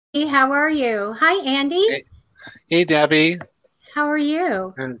How are you? Hi, Andy. Hey, hey, Debbie. How are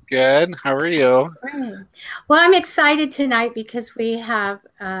you? I'm good. How are you? Great. Well, I'm excited tonight because we have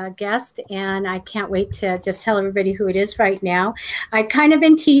a guest, and I can't wait to just tell everybody who it is right now. I kind of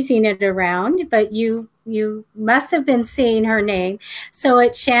been teasing it around, but you must have been seeing her name. So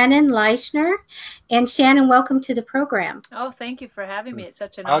it's Shannon Leischner, and Shannon, welcome to the program. Oh, thank you for having me. It's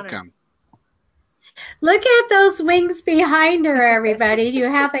such an honor. Welcome. Look at those wings behind her, everybody. You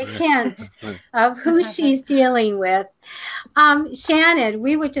have a hint of who she's dealing with. Shannon,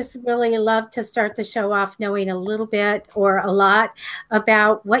 we would just really love to start the show off knowing a little bit or a lot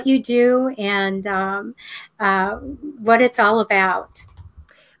about what you do and what it's all about.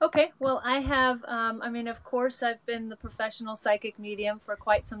 Okay, well, of course, I've been the professional psychic medium for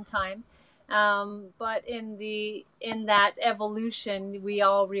quite some time. But in that evolution, we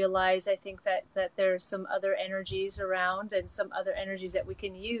all realize, I think that there's some other energies around and some other energies that we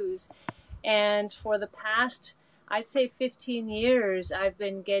can use. And for the past, I'd say 15 years, I've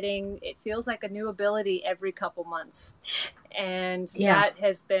been getting, it feels like a new ability every couple months. And Yeah. that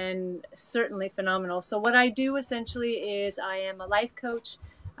has been certainly phenomenal. So what I do essentially is I am a life coach.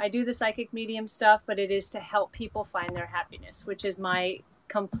 I do the psychic medium stuff, but it is to help people find their happiness, which is my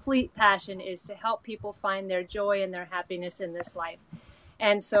complete passion, is to help people find their joy and their happiness in this life.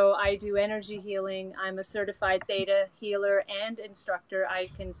 And so I do energy healing. I'm a certified Theta healer and instructor. I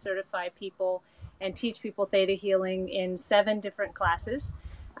can certify people and teach people Theta healing in 7 different classes.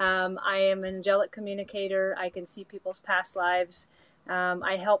 I am an angelic communicator. I can see people's past lives.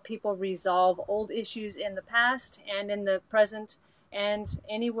 I help people resolve old issues in the past and in the present and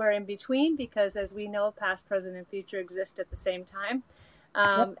anywhere in between, because as we know, past, present, and future exist at the same time.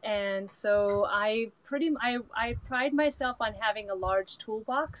 Yep. And so I pride myself on having a large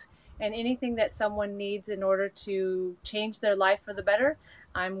toolbox, and anything that someone needs in order to change their life for the better,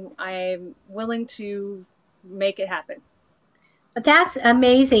 I'm willing to make it happen. That's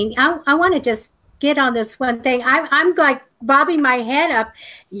amazing. I want to just get on this one thing. I'm like bobbing my head up.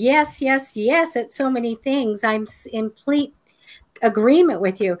 Yes, yes, yes, at so many things. I'm in complete agreement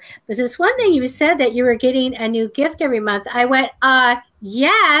with you. But this one thing you said that you were getting a new gift every month, I went,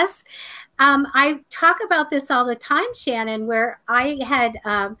 yes. I talk about this all the time, Shannon, where I had,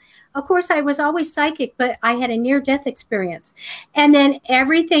 of course, I was always psychic, but I had a near-death experience. And then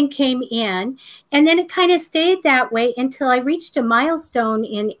everything came in, and then it kind of stayed that way until I reached a milestone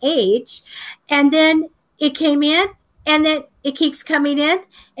in age. And then it came in, and then it keeps coming in,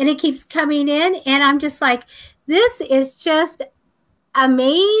 and it keeps coming in. And I'm just like, this is just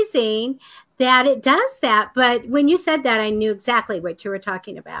amazing that it does that. But when you said that, I knew exactly what you were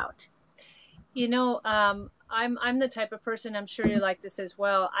talking about. You know, I'm the type of person, I'm sure you're like this as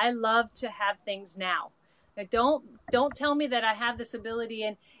well. I love to have things now. Like, don't tell me that I have this ability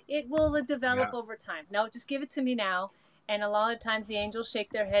and it will develop Yeah. over time. No, just give it to me now. And a lot of times the angels shake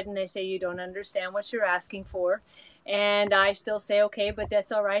their head and they say, you don't understand what you're asking for. And I still say, okay, but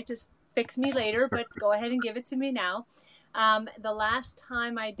that's all right. Just fix me later, but go ahead and give it to me now. The last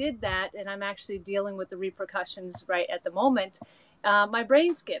time I did that, and I'm actually dealing with the repercussions right at the moment, my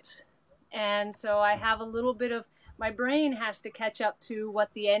brain skips. And so I have a little bit of, my brain has to catch up to what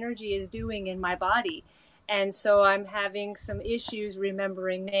the energy is doing in my body. And so I'm having some issues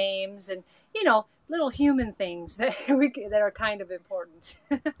remembering names and, little human things that are kind of important.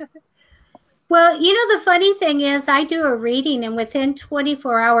 Well, the funny thing is, I do a reading, and within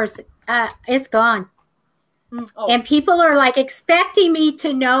 24 hours, it's gone. Oh. And people are like expecting me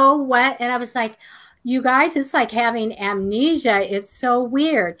to know what. And I was like, you guys, it's like having amnesia. It's so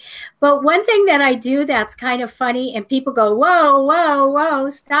weird. But one thing that I do that's kind of funny, and people go, whoa, whoa, whoa,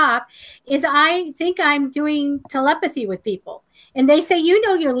 stop, is I think I'm doing telepathy with people. And they say,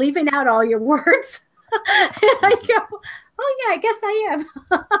 you're leaving out all your words. And I go, oh yeah, I guess I am.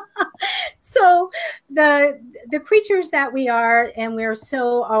 So the creatures that we are, and we're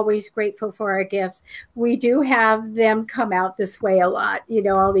so always grateful for our gifts, we do have them come out this way a lot,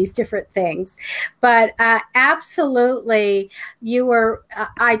 all these different things. But absolutely,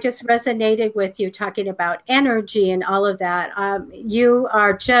 I just resonated with you talking about energy and all of that. You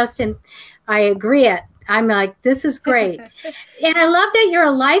are just, and I agree it. I'm like, this is great. And I love that you're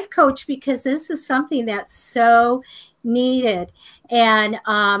a life coach, because this is something that's so needed. And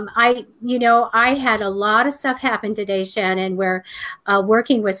I had a lot of stuff happen today, Shannon. We're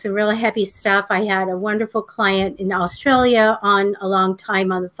working with some really heavy stuff. I had a wonderful client in Australia on a long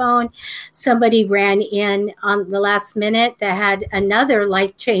time on the phone. Somebody ran in on the last minute that had another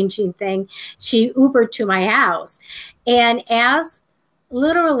life-changing thing. She Ubered to my house. And as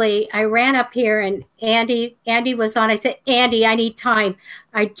literally, I ran up here and Andy was on. I said, Andy, I need time.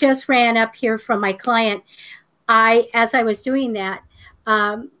 I just ran up here from my client. As I was doing that,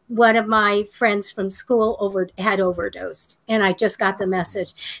 one of my friends from school had overdosed, and I just got the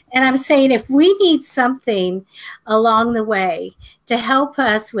message. And I'm saying, if we need something along the way to help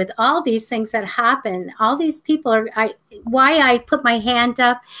us with all these things that happen, all these people why I put my hand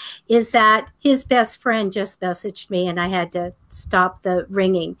up is that his best friend just messaged me, and I had to stop the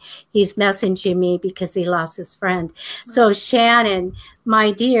ringing. He's messaging me because he lost his friend. So Shannon,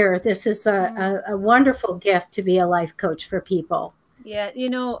 my dear, this is a wonderful gift to be a life coach for people. Yeah, you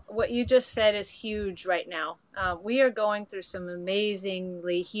know, what you just said is huge right now. We are going through some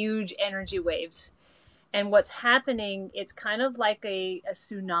amazingly huge energy waves. And what's happening, it's kind of like a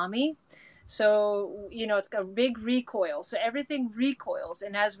tsunami. So, you know, it's a big recoil. So everything recoils.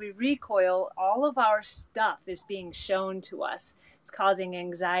 And as we recoil, all of our stuff is being shown to us. It's causing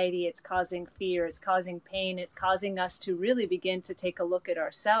anxiety. It's causing fear. It's causing pain. It's causing us to really begin to take a look at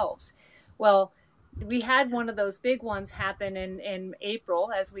ourselves. Well, we had one of those big ones happen in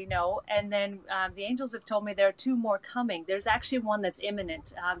April, as we know, and then the angels have told me there are two more coming. There's actually one that's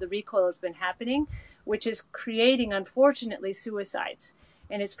imminent. The recoil has been happening, which is creating, unfortunately, suicides,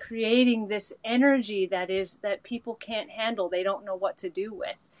 and it's creating this energy that people can't handle. They don't know what to do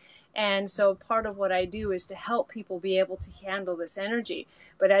with. And so part of what I do is to help people be able to handle this energy.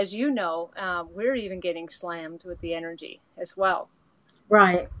 But as you know, we're even getting slammed with the energy as well.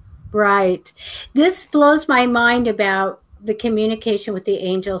 Right. Right. This blows my mind about the communication with the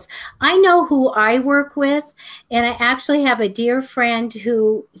angels. I know who I work with, and I actually have a dear friend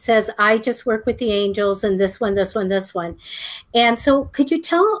who says, I just work with the angels and this one, this one, this one. And so could you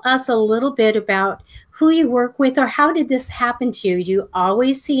tell us a little bit about who you work with, or how did this happen to you? Do you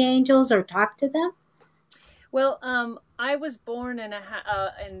always see angels or talk to them? Well, I was born in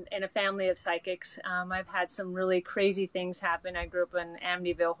a family of psychics. I've had some really crazy things happen. I grew up in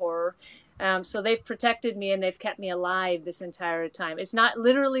Amityville horror. So they've protected me and they've kept me alive this entire time. It's not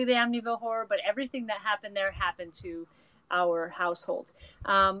literally the Amityville horror, but everything that happened there happened to our household.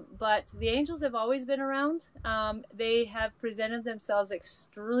 But the angels have always been around. They have presented themselves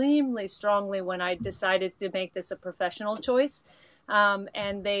extremely strongly when I decided to make this a professional choice.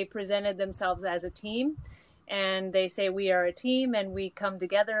 And they presented themselves as a team. And they say we are a team and we come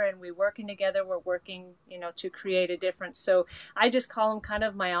together and we're working together. We're working, you know, to create a difference. So I just call them kind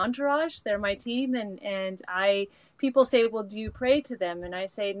of my entourage. They're my team. And people say, well, do you pray to them? And I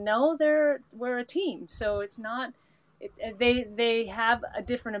say, no, we're a team. So it's not, they have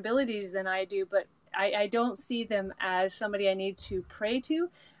different abilities than I do, but I don't see them as somebody I need to pray to.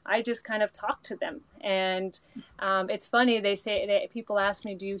 I just kind of talk to them. And it's funny, people ask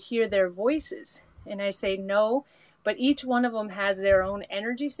me, do you hear their voices? And I say no, but each one of them has their own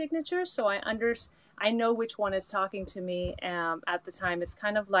energy signature. So I know which one is talking to me at the time. It's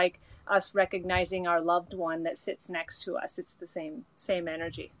kind of like us recognizing our loved one that sits next to us. It's the same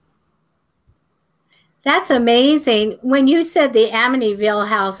energy. That's amazing. When you said the Amityville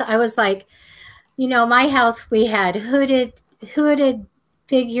house, I was like, you know, my house, we had hooded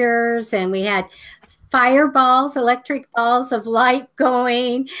figures, and we had fireballs, electric balls of light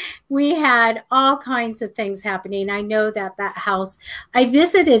going. We had all kinds of things happening. I know that house, I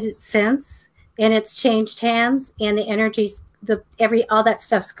visited it since, and it's changed hands, and the energies, all that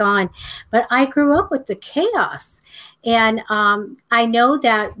stuff's gone. But I grew up with the chaos. And I know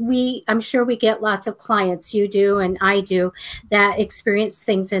that I'm sure we get lots of clients, you do and I do, that experience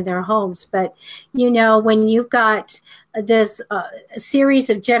things in their homes. But, you know, when you've got this series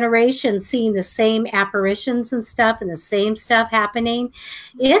of generations seeing the same apparitions and stuff and the same stuff happening,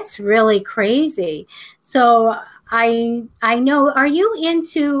 it's really crazy. So I know, are you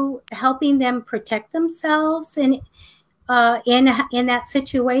into helping them protect themselves in that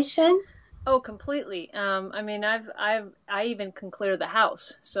situation? Oh, completely. I mean, I even can clear the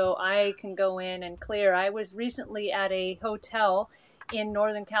house, so I can go in and clear. I was recently at a hotel in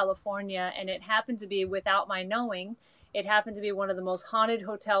Northern California, and it happened to be, without my knowing, it happened to be one of the most haunted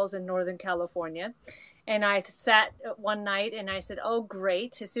hotels in Northern California. And I sat one night and I said, oh,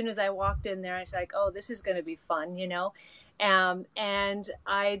 great. As soon as I walked in there, I was like, oh, this is going to be fun, you know. And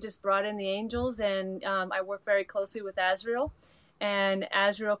I just brought in the angels, and I work very closely with Azrael. And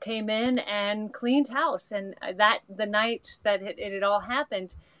Azrael came in and cleaned house. And the night that it had all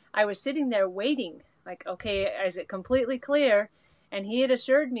happened, I was sitting there waiting, like, okay, is it completely clear? And he had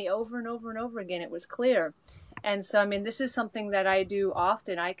assured me over and over and over again it was clear. And so, I mean, this is something that I do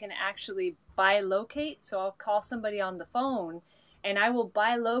often. I can actually bilocate. So I'll call somebody on the phone and I will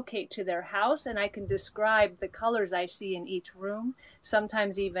bilocate to their house, and I can describe the colors I see in each room,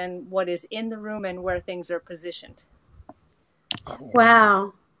 sometimes even what is in the room and where things are positioned.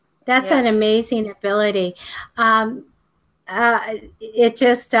 Wow. That's an Yes. amazing ability. It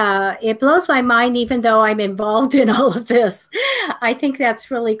just it blows my mind, even though I'm involved in all of this. I think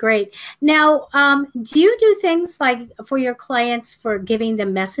that's really great. Now, do you do things like for your clients for giving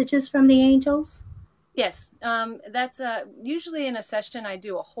them messages from the angels? Yes, that's usually in a session I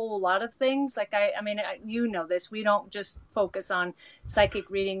do a whole lot of things. Like I mean, you know this. We don't just focus on psychic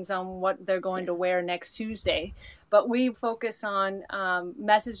readings on what they're going to wear next Tuesday, but we focus on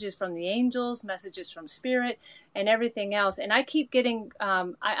messages from the angels, messages from spirit, and everything else. And I keep getting,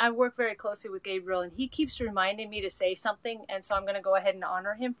 I work very closely with Gabriel, and he keeps reminding me to say something. And so I'm going to go ahead and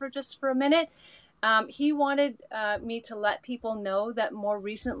honor him for just for a minute. He wanted me to let people know that more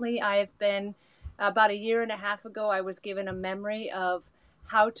recently I have been. About a year and a half ago, I was given a memory of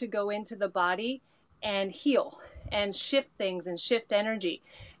how to go into the body and heal and shift things and shift energy.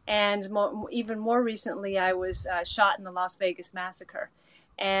 And even more recently, I was shot in the Las Vegas massacre.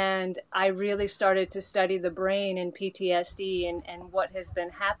 And I really started to study the brain and PTSD and what has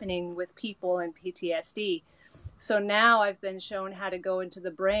been happening with people and PTSD. So now I've been shown how to go into the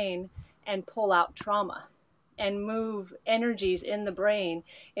brain and pull out trauma and move energies in the brain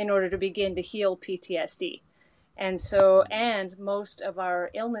in order to begin to heal PTSD. And so, and most of our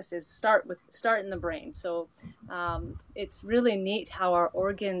illnesses start in the brain. So it's really neat how our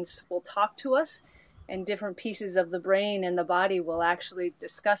organs will talk to us, and different pieces of the brain and the body will actually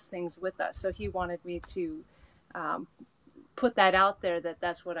discuss things with us. So he wanted me to put that out there, that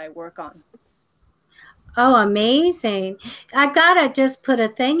that's what I work on. Oh, amazing. I gotta just put a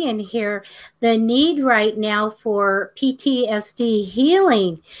thing in here. The need right now for PTSD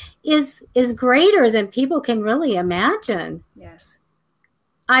healing is greater than people can really imagine. Yes.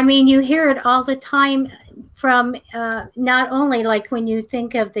 I mean, you hear it all the time from not only like when you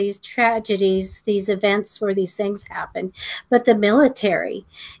think of these tragedies, these events where these things happen, but the military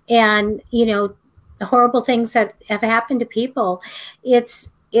and, you know, the horrible things that have happened to people.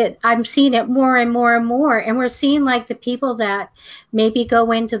 I'm seeing it more and more and more. And we're seeing like the people that maybe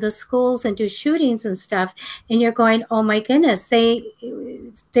go into the schools and do shootings and stuff. And you're going, oh my goodness, they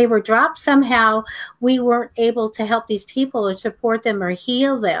were dropped somehow. We weren't able to help these people or support them or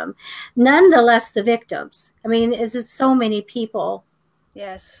heal them. Nonetheless, the victims. I mean, it's just so many people.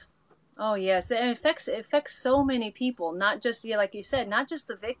 Yes. Oh yes, and it affects so many people, not just, yeah, like you said, not just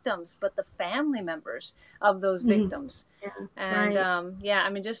the victims, but the family members of those victims. Yeah, and right. yeah,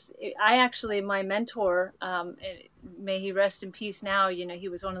 I mean, I actually, my mentor, may he rest in peace now, you know, he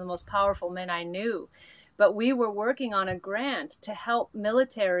was one of the most powerful men I knew, but we were working on a grant to help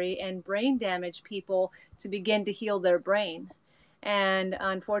military and brain damaged people to begin to heal their brain. And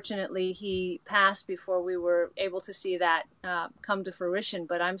unfortunately, he passed before we were able to see that come to fruition.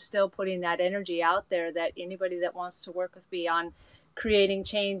 But I'm still putting that energy out there, that anybody that wants to work with me on creating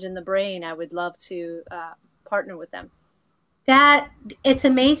change in the brain, I would love to partner with them. That it's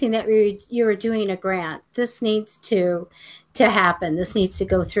amazing that you're doing a grant. This needs to happen. This needs to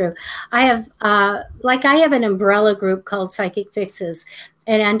go through. I have I have an umbrella group called Psychic Fixes,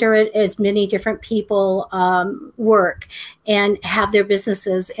 and under it is many different people work and have their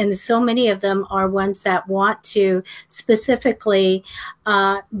businesses, and so many of them are ones that want to specifically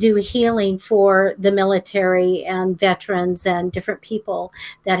do healing for the military and veterans and different people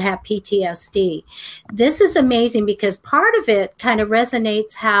that have PTSD. This is amazing because part of it kind of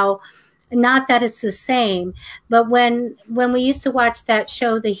resonates how, not that it's the same, but when we used to watch that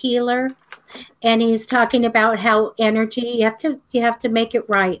show, The Healer, and he's talking about how energy, you have to make it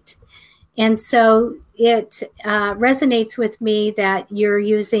right. And so it resonates with me that you're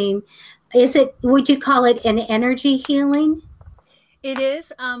using, would you call it an energy healing? It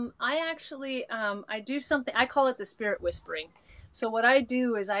is. I actually, I do something, I call it the spirit whispering. So what I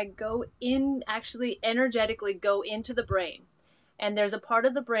do is I go in, actually energetically go into the brain. And there's a part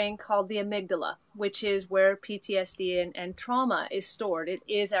of the brain called the amygdala, which is where PTSD and trauma is stored. It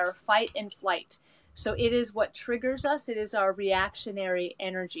is our fight and flight. So it is what triggers us. It is our reactionary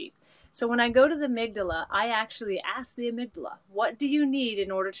energy. So when I go to the amygdala, I actually ask the amygdala, what do you need in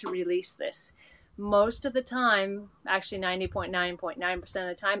order to release this? Most of the time, actually 90.9% of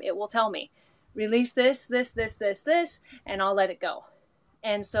the time, it will tell me, release this, and I'll let it go.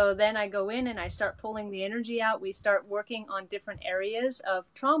 And so then I go in and I start pulling the energy out. We start working on different areas of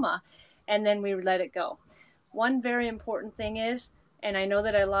trauma, and then we let it go. One very important thing is, and I know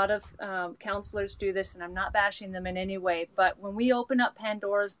that a lot of counselors do this, and I'm not bashing them in any way, but when we open up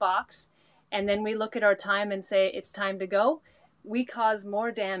Pandora's box and then we look at our time and say it's time to go, we cause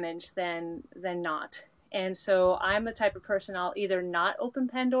more damage than not. And so I'm the type of person, I'll either not open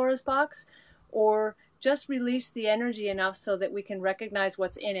Pandora's box or just release the energy enough so that we can recognize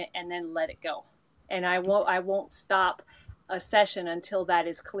what's in it and then let it go. And I won't stop a session until that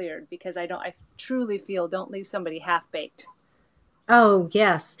is cleared, because I truly feel, don't leave somebody half-baked. Oh,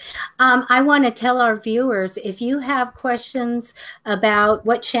 yes. I want to tell our viewers, if you have questions about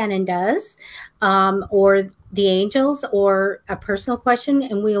what Shannon does, or the angels, or a personal question,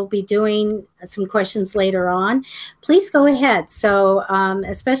 and we'll be doing some questions later on, please go ahead. So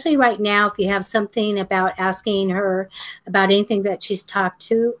especially right now, if you have something about asking her about anything that she's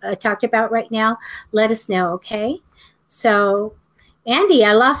talked about right now, let us know, okay? So, Andy,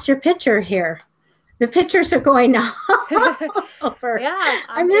 I lost your picture here. The pictures are going over. Yeah,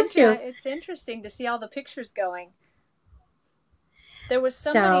 I missed you. It's interesting to see all the pictures going. There was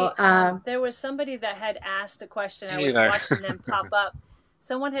somebody that had asked a question. I was watching them pop up.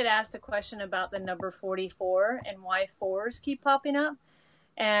 Someone had asked a question about the number 44 and why 4s keep popping up.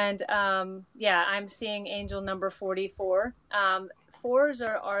 And yeah, I'm seeing angel number 44.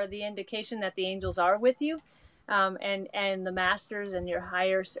 4s are the indication that the angels are with you. And the masters and your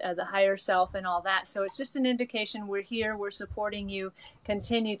the higher self and all that. So it's just an indication we're here, we're supporting you,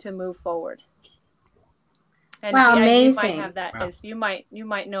 continue to move forward. And wow, amazing. You might have that as you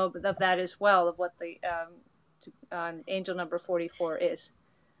might know of that as well, of what the angel number 44 is.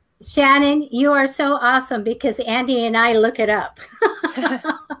 Shannon, you are so awesome, because Andy and I look it up.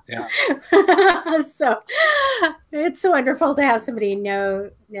 Yeah. So it's wonderful to have somebody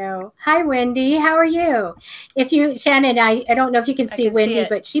know. Hi, Wendy. How are you? Shannon, I don't know if you can see Wendy,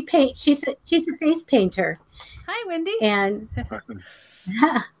 but she's a face painter. Hi, Wendy. And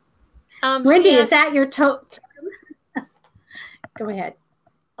Wendy, is that your toe? Go ahead.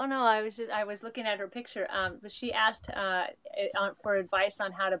 Oh no, I was looking at her picture. But she asked for advice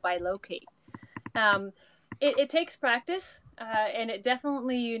on how to bilocate. It takes practice, and it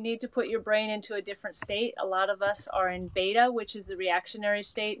definitely, you need to put your brain into a different state. A lot of us are in beta, which is the reactionary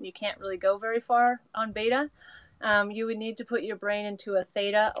state, and you can't really go very far on beta. You would need to put your brain into a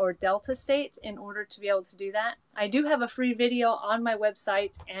theta or delta state in order to be able to do that. I do have a free video on my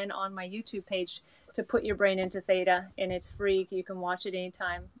website and on my YouTube page to put your brain into theta, and it's free. You can watch it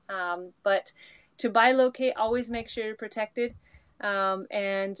anytime. But to bilocate, always make sure you're protected.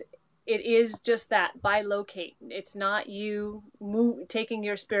 And it is just that, bilocate. It's not you taking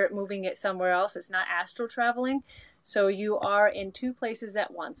your spirit, moving it somewhere else. It's not astral traveling. So you are in 2 places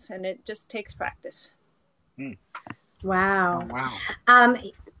at once, and it just takes practice. Wow. Oh, wow.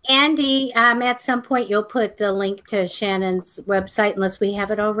 Andy, at some point you'll put the link to Shannon's website, unless we have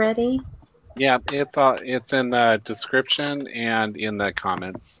it already. Yeah, it's in the description and in the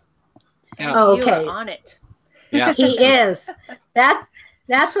comments. Yeah. Oh, okay. You're on it. Yeah. He is.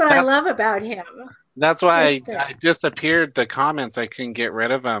 That's what I love about him. That's why I disappeared the comments. I couldn't get rid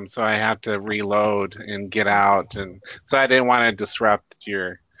of them, so I had to reload and get out, and so I didn't want to disrupt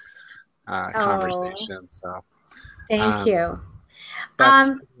your conversation. So thank you.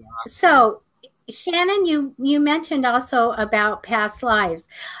 So Shannon, you mentioned also about past lives,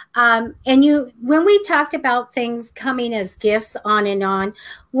 and when we talked about things coming as gifts on and on,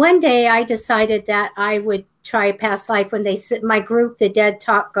 one day I decided that I would try a past life. When they sit my group, the Dead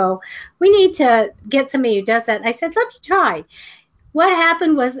Talk, go, we need to get somebody who does that. And I said, let me try. What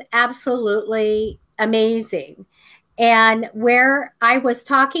happened was absolutely amazing. And where I was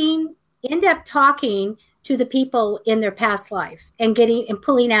end up talking to the people in their past life and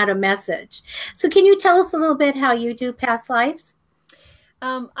pulling out a message. So can you tell us a little bit how you do past lives?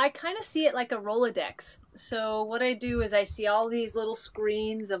 I kind of see it like a Rolodex. So what I do is I see all these little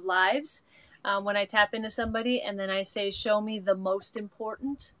screens of lives when I tap into somebody, and then I say, show me the most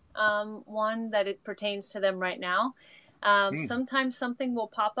important one that it pertains to them right now. Sometimes something will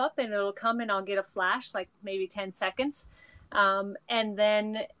pop up and it'll come and I'll get a flash, like maybe 10 seconds. And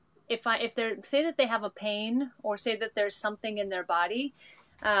then if they say that they have a pain, or say that there's something in their body,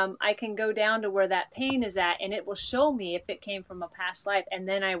 I can go down to where that pain is at, and it will show me if it came from a past life. And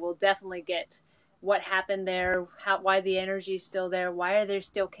then I will definitely get what happened there, why the energy is still there, why are they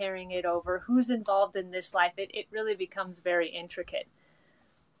still carrying it over, who's involved in this life. It really becomes very intricate.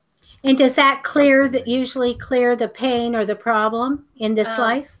 And does that usually clear the pain or the problem in this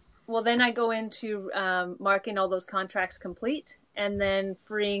life? Well, then I go into marking all those contracts complete, and then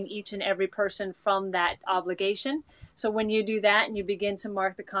freeing each and every person from that obligation. So when you do that and you begin to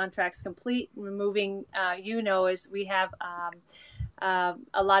mark the contracts complete, removing, as we have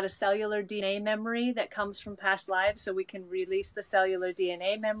a lot of cellular DNA memory that comes from past lives, so we can release the cellular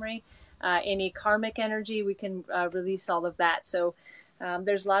DNA memory. any karmic energy, we can release all of that. So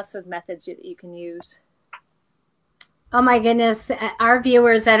there's lots of methods that you can use. Oh my goodness, our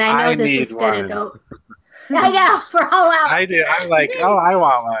viewers, and I know this is going to go. I know, we're all out. I do. I'm like, oh, I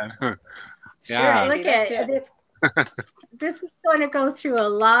want one. Yeah. Sure, look at it. This is going to go through a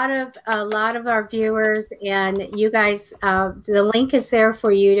lot of our viewers, and you guys. The link is there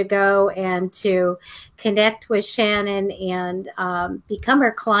for you to go and to connect with Shannon and become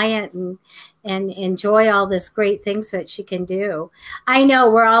her client and enjoy all this great things that she can do. I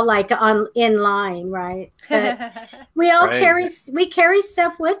know we're all like in line, right? But we all carry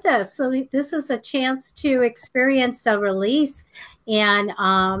stuff with us, so this is a chance to experience the release and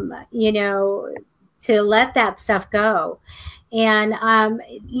to let that stuff go. And, what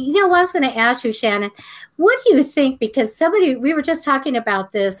I was going to ask you, Shannon, what do you think? Because we were just talking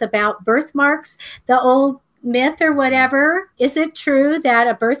about this, about birthmarks, the old myth or whatever. Is it true that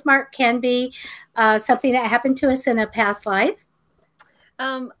a birthmark can be something that happened to us in a past life?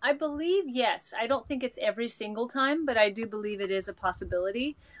 I believe, yes. I don't think it's every single time, but I do believe it is a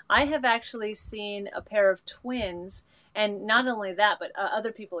possibility. I have actually seen a pair of twins, and not only that, but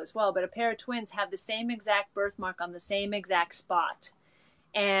other people as well, but a pair of twins have the same exact birthmark on the same exact spot.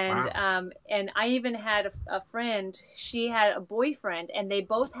 And wow. And I even had a friend, she had a boyfriend, and they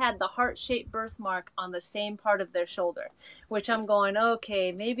both had the heart-shaped birthmark on the same part of their shoulder, which I'm going,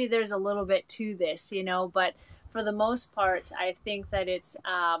 okay, maybe there's a little bit to this, but for the most part, I think that it's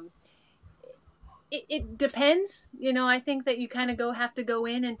it depends. I think that you kind of have to go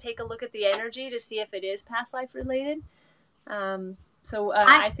in and take a look at the energy to see if it is past life related.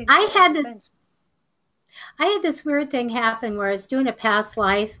 I think I had this weird thing happen where I was doing a past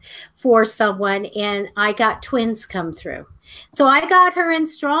life for someone and I got twins come through. So I got her in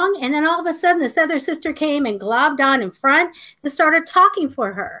strong, and then all of a sudden this other sister came and globbed on in front and started talking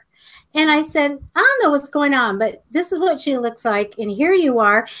for her. And I said, I don't know what's going on, but this is what she looks like. And here you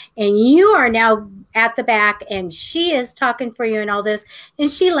are, and you are now at the back, and she is talking for you and all this.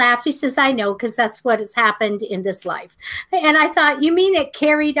 And she laughed. She says, I know, because that's what has happened in this life. And I thought, you mean it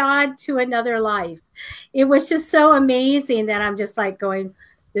carried on to another life? It was just so amazing that I'm just like going,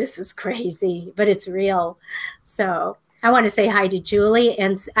 this is crazy, but it's real. So I want to say hi to Julie.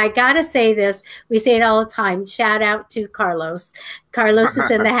 And I got to say this. We say it all the time. Shout out to Carlos. Carlos is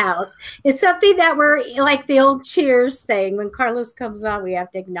in the house. It's something that we're like the old Cheers thing. When Carlos comes on, we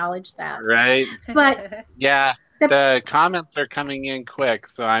have to acknowledge that. Right. But yeah, the comments are coming in quick,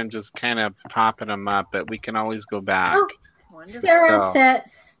 so I'm just kind of popping them up, but we can always go back. Oh,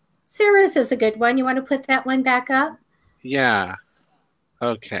 Sarah says a good one. You want to put that one back up? Yeah.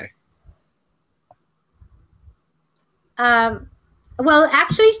 Okay. Well,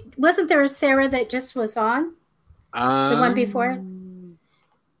 actually, wasn't there a Sarah that just was on? The one before?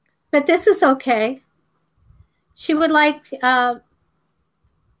 But this is okay. She would like... well,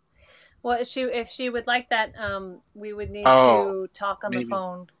 if she would like that, we would need to talk on the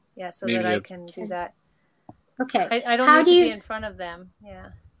phone. Yeah, so that I can do that. Okay. I don't need to be in front of them. Yeah.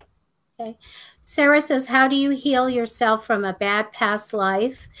 Okay. Sarah says, how do you heal yourself from a bad past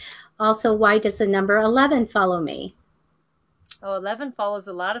life? Also, why does the number 11 follow me? Oh, 11 follows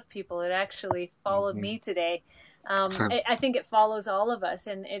a lot of people. It actually followed me today. I think it follows all of us,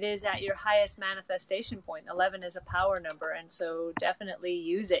 and it is at your highest manifestation point. 11 is a power number, and so definitely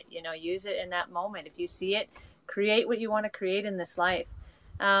use it. Use it in that moment. If you see it, create what you want to create in this life.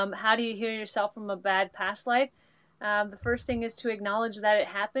 How do you heal yourself from a bad past life? The first thing is to acknowledge that it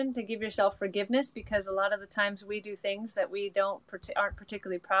happened, to give yourself forgiveness, because a lot of the times we do things that we aren't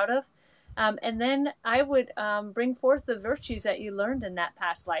particularly proud of. And then I would bring forth the virtues that you learned in that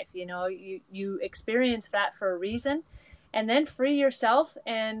past life. You experienced that for a reason, and then free yourself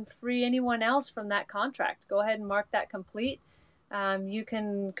and free anyone else from that contract. Go ahead and mark that complete. You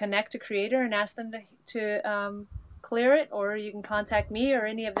can connect to Creator and ask them to clear it, or you can contact me or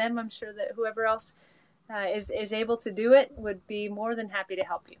any of them. I'm sure that whoever else is able to do it would be more than happy to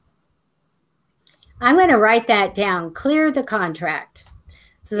help you. I'm going to write that down. Clear the contract.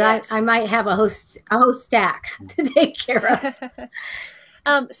 So yes. I might have a whole stack to take care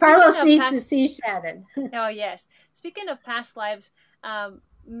of. Carlos needs to see Shannon. Oh yes. Speaking of past lives,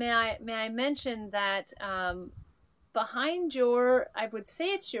 may I mention that behind I would say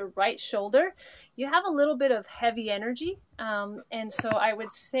it's your right shoulder, you have a little bit of heavy energy, and so I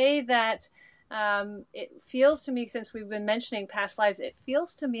would say that it feels to me, since we've been mentioning past lives, it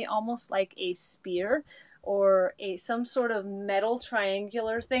feels to me almost like a spear, or some sort of metal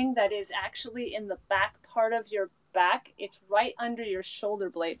triangular thing that is actually in the back part of your back. It's right under your shoulder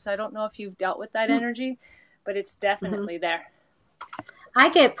blade. So I don't know if you've dealt with that energy, but it's definitely there. I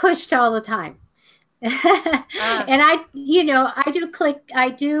get pushed all the time. And I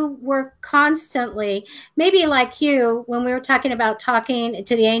do work constantly, maybe like you, when we were talking about talking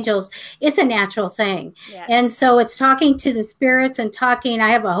to the angels, it's a natural thing. Yes. And so it's talking to the spirits and talking. I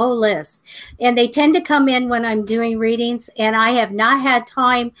have a whole list, and they tend to come in when I'm doing readings, and I have not had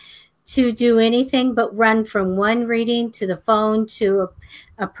time to do anything but run from one reading to the phone to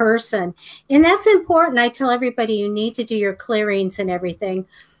a person. And that's important. I tell everybody you need to do your clearings and everything.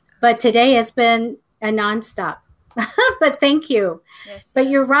 But today has been a nonstop. But thank you. Yes, but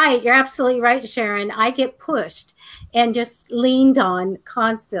yes. You're right. You're absolutely right, Sharon. I get pushed and just leaned on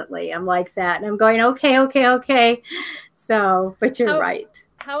constantly. I'm like that. And I'm going, okay. So, but you're right.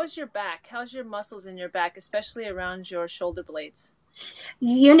 How is your back? How's your muscles in your back, especially around your shoulder blades?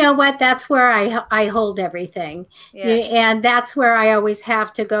 You know what? That's where I hold everything. Yes. And that's where I always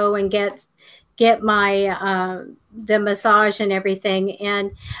have to go and get my the massage and everything.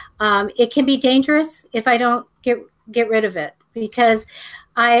 And it can be dangerous if I don't get rid of it, because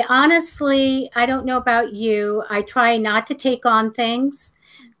I don't know about you. I try not to take on things,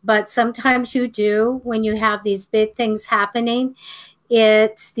 but sometimes you do when you have these big things happening.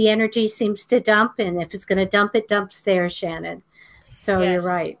 The energy seems to dump, and if it's going to dump, it dumps there, Shannon. So yes.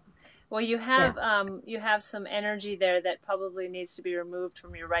 You're right. Well, you have some energy there that probably needs to be removed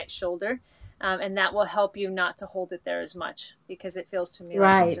from your right shoulder. And that will help you not to hold it there as much, because it feels to me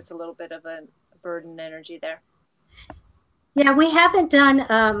like it's just a little bit of a burden energy there. Yeah, we haven't done,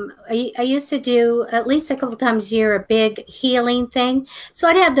 I used to do at least a couple times a year, a big healing thing. So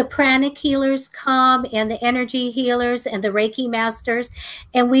I'd have the pranic healers come and the energy healers and the Reiki masters,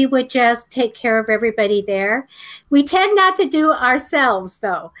 and we would just take care of everybody there. We tend not to do ourselves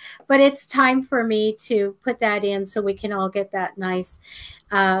though, but it's time for me to put that in so we can all get that nice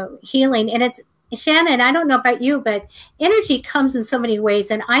healing. And it's, Shannon, I don't know about you, but energy comes in so many ways,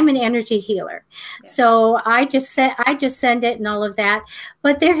 and I'm an energy healer. Yeah. So I just send it and all of that.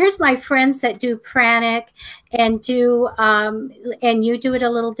 But here's my friends that do pranic and do and you do it a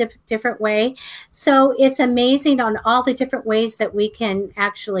little different way. So it's amazing on all the different ways that we can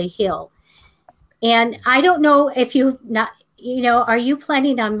actually heal. And I don't know if you've not, are you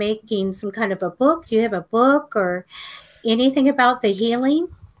planning on making some kind of a book? Do you have a book or anything about the healing?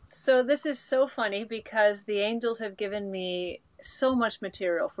 So this is so funny, because the angels have given me so much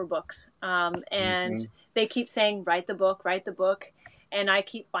material for books. And they keep saying, write the book. And I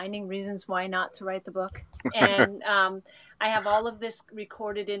keep finding reasons why not to write the book. And I have all of this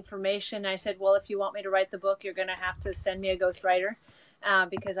recorded information. I said, well, if you want me to write the book, you're going to have to send me a ghostwriter,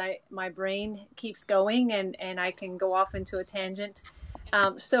 because my brain keeps going and I can go off into a tangent.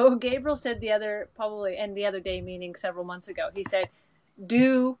 So Gabriel said the other day, meaning several months ago, he said,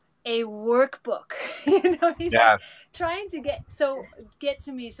 do a workbook. He's like trying to get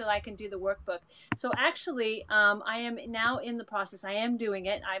to me so I can do the workbook. So actually, I am now in the process. I am doing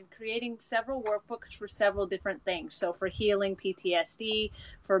it. I'm creating several workbooks for several different things. So for healing PTSD,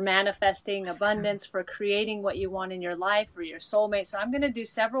 for manifesting abundance, for creating what you want in your life, for your soulmate. So I'm going to do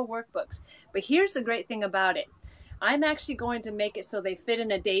several workbooks. But here's the great thing about it. I'm actually going to make it so they fit in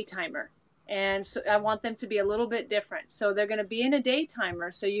a day timer. And so I want them to be a little bit different. So they're going to be in a day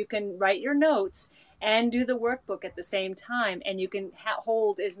timer, so you can write your notes and do the workbook at the same time, and you can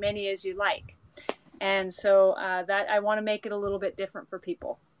hold as many as you like. And so that I want to make it a little bit different for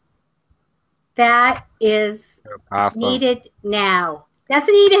people. That is awesome. Needed now. That's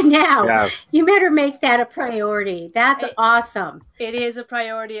needed now. Yeah. You better make that a priority. That's awesome. It is a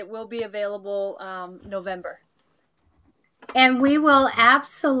priority. It will be available November. And we will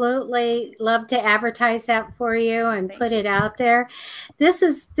absolutely love to advertise that for you and put it out there. This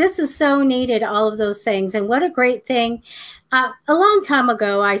is so needed, all of those things. And what a great thing. A long time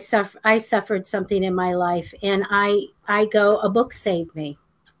ago, I suffered something in my life, and I go, a book saved me.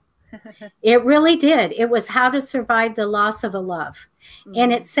 It really did. It was How to Survive the Loss of a Love.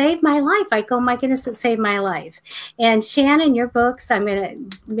 And it saved my life. I go, my goodness, it saved my life. And Shannon, your books, I'm going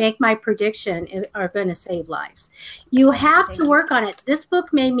to make my prediction, are going to save lives. You have to work on it. This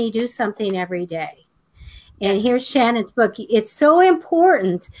book made me do something every day. And here's Shannon's book. It's so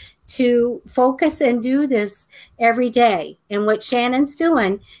important to focus and do this every day. And what Shannon's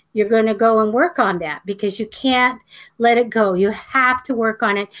doing, you're going to go and work on that, because you can't let it go. You have to work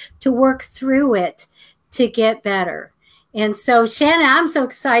on it, to work through it, to get better. And so, Shannon, I'm so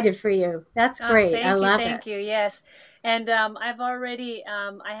excited for you. That's great. I love it. Thank you. Yes. And I've already,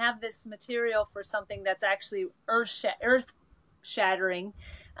 I have this material for something that's actually earth shattering.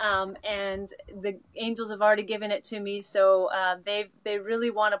 And the angels have already given it to me. So they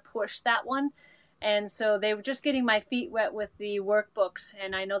really want to push that one. And so they were just getting my feet wet with the workbooks,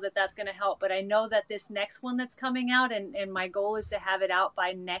 and I know that that's going to help. But I know that this next one that's coming out, and my goal is to have it out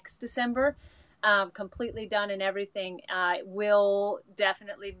by next December, completely done and everything, will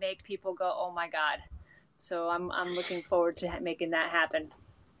definitely make people go, oh my God. So I'm looking forward to making that happen.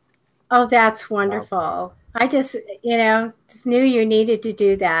 Oh, that's wonderful. Wow. I just, just knew you needed to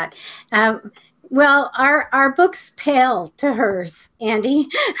do that. Well, our books pale to hers, Andy.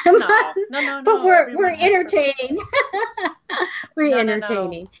 No. But we're entertaining. We're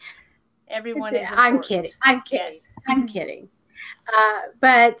entertaining. No. Everyone is important. I'm kidding. Yes. I'm kidding.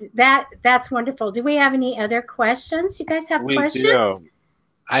 But that's wonderful. Do we have any other questions? You guys have questions? Do.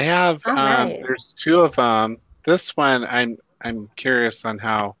 I have. Right. There's two of them. This one, I'm curious on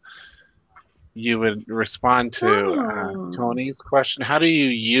how you would respond to Tony's question. How do you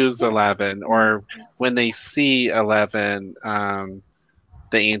use 11, or when they see 11, the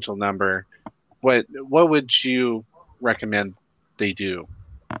angel number, what would you recommend they do?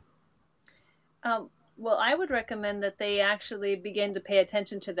 Well, I would recommend that they actually begin to pay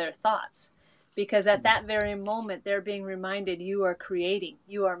attention to their thoughts, because at that very moment, they're being reminded you are creating,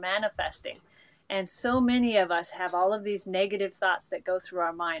 you are manifesting. And so many of us have all of these negative thoughts that go through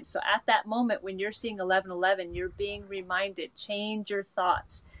our minds. So at that moment, when you're seeing 1111, you're being reminded, change your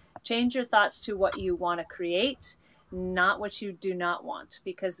thoughts. Change your thoughts to what you want to create, not what you do not want,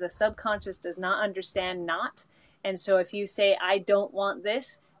 because the subconscious does not understand not. And so if you say, I don't want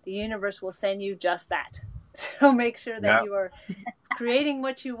this, the universe will send you just that. So make sure that you are creating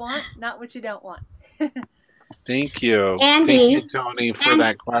what you want, not what you don't want. Thank you. Andy. Thank you, Tony, for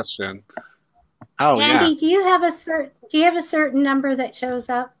that question. Oh, Andy, do you have a certain number that shows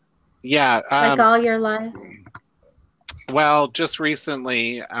up? Yeah. Like all your life? Well, just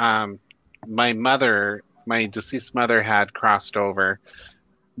recently, my deceased mother had crossed over.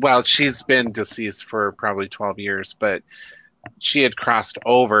 Well, she's been deceased for probably 12 years, but she had crossed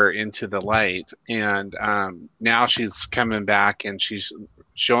over into the light, and now she's coming back, and she's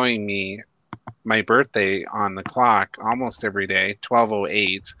showing me my birthday on the clock almost every day,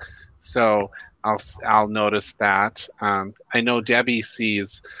 12:08. So I'll notice that. I know Debbie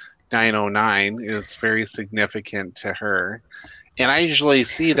sees 9:09 is very significant to her, and I usually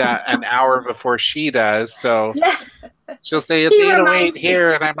see that an hour before she does. So she'll say it's 8:08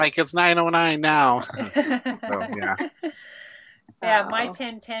 here, and I'm like, it's 9:09 now. So yeah. Yeah, my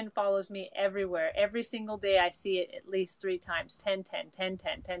 1010 follows me everywhere. Every single day I see it at least 3 times. 1010,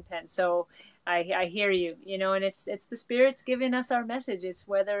 1010, 1010. So I hear you, and it's the spirits giving us our message. It's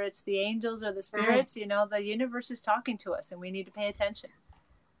whether it's the angels or the spirits, the universe is talking to us, and we need to pay attention.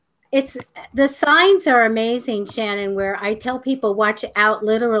 It's the signs are amazing, Shannon, where I tell people watch out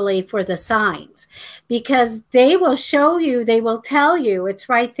literally for the signs, because they will show you, they will tell you, it's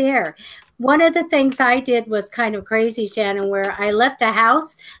right there. One of the things I did was kind of crazy, Shannon, where I left a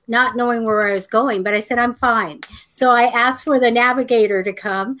house not knowing where I was going, but I said, I'm fine. So I asked for the navigator to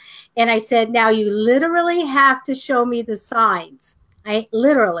come, and I said, now you literally have to show me the signs. And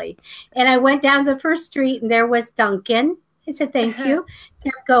I went down the first street, and there was Duncan. I said, thank you.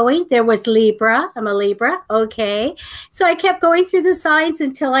 Kept going. There was Libra. I'm a Libra. Okay. So I kept going through the signs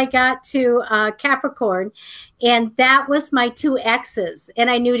until I got to Capricorn. And that was my 2 X's. And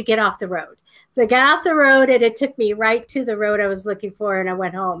I knew to get off the road. So I got off the road, and it took me right to the road I was looking for, and I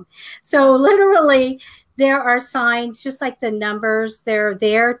went home. So literally, there are signs, just like the numbers. They're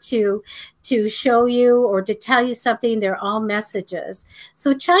there to show you or to tell you something. They're all messages.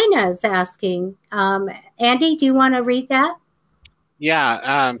 So China is asking, Andy, do you want to read that?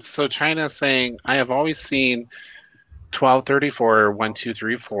 Yeah. So China's saying, I have always seen 1234,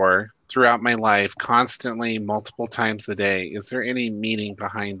 1234 throughout my life, constantly, multiple times a day. Is there any meaning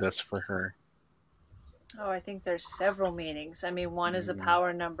behind this for her? Oh, I think there's several meanings. I mean, 1 is a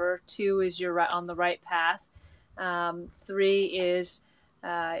power number. 2 is you're on the right path. 3 is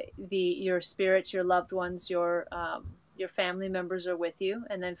your spirits, your loved ones, your family members are with you.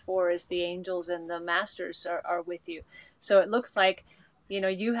 And then 4 is the angels and the masters are with you. So it looks like,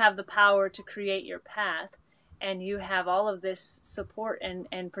 you have the power to create your path, and you have all of this support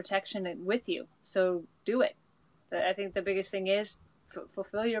and protection with you. So do it. I think the biggest thing is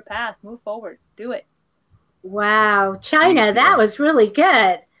fulfill your path, move forward, do it. Wow. China, that was really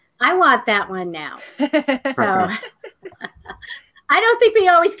good. I want that one now. So I don't think we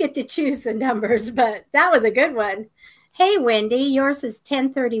always get to choose the numbers, but that was a good one. Hey, Wendy, yours is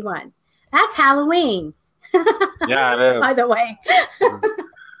 1031. That's Halloween. Yeah, it is. By the way.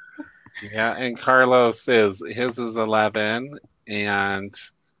 Yeah, and Carlos his is 11, and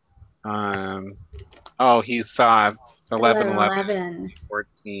he saw 11,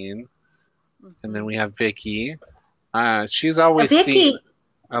 14. And then we have Vicky. She's always Vicky, seen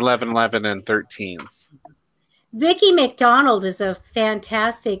 11, 11, and 13s. Vicky McDonald is a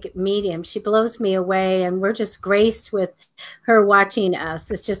fantastic medium. She blows me away, and we're just graced with her watching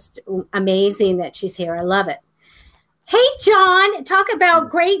us. It's just amazing that she's here. I love it. Hey, John, talk about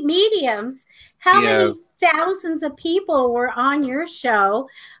great mediums. How many thousands of people were on your show?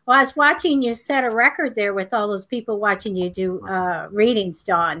 Well, I was watching you set a record there with all those people watching you do readings,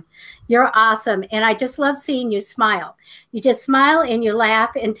 John. You're awesome. And I just love seeing you smile. You just smile and you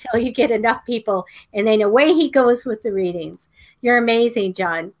laugh until you get enough people. And then away he goes with the readings. You're amazing,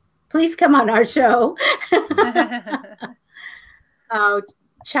 John. Please come on our show. Oh,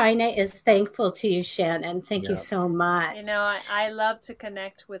 China is thankful to you, Shannon. Thank you so much. You know, I love to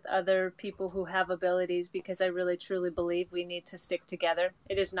connect with other people who have abilities because I really truly believe we need to stick together.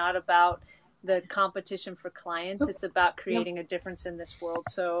 It is not about the competition for clients. It's about creating a difference in this world.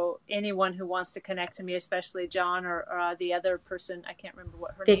 So anyone who wants to connect to me, especially John or the other person, I can't remember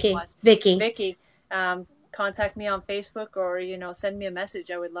what her name was. Vicky. Contact me on Facebook or, you know, send me a message.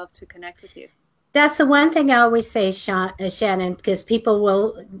 I would love to connect with you. That's the one thing I always say, Shannon, because people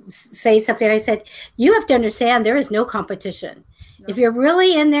will say something. I said, you have to understand there is no competition. No. If you're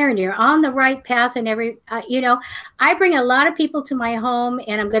really in there and you're on the right path and you know, I bring a lot of people to my home,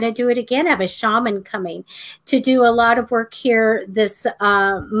 and I'm going to do it again. I have a shaman coming to do a lot of work here this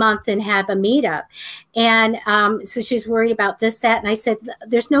month and have a meetup. And so she's worried about this, that. And I said,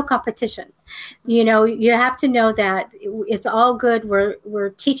 there's no competition. You know, you have to know that it's all good. We're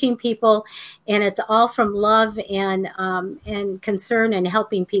teaching people, and it's all from love and concern and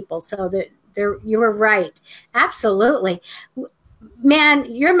helping people. So you were right. Absolutely. Man,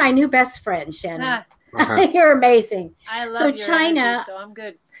 you're my new best friend, Shannon. You're amazing. I love your energy, so I'm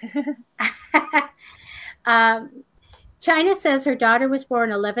good. China says her daughter was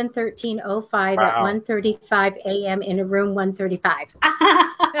born 11/13/05 at 1:35 a.m. in a room 135.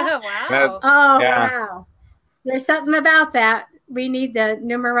 Wow. Wow. There's something about that. We need the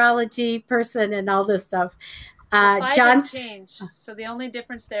numerology person and all this stuff. Five is change. So the only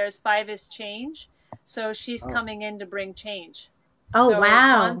difference there is 5 is change. So she's coming in to bring change. Oh, so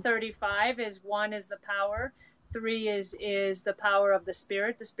wow. 135 is 1 is the power. 3 is the power of the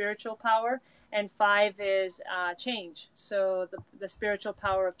spirit, the spiritual power. And 5 is change. So the spiritual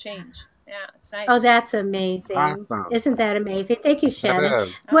power of change. Yeah, it's nice. Oh, that's amazing. Awesome. Isn't that amazing? Thank you, Shannon.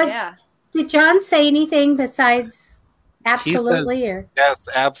 Yeah. Did John say anything besides absolutely? Yes,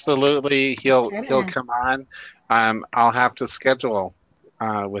 absolutely. He'll come on. I'll have to schedule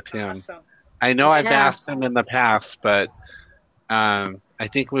with him. Awesome. I know I've asked him in the past, but I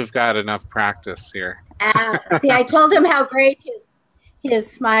think we've got enough practice here. See, I told him how great his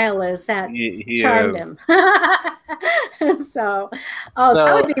smile is. That charmed him. So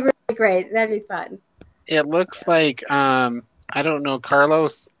that would be really great. That'd be fun. It looks like, I don't know,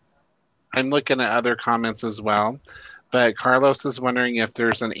 Carlos, I'm looking at other comments as well, but Carlos is wondering if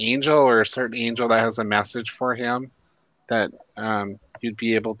there's an angel or a certain angel that has a message for him that you'd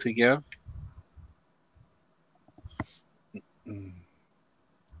be able to give.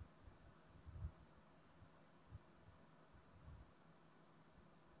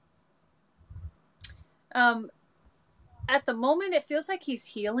 At the moment, it feels like he's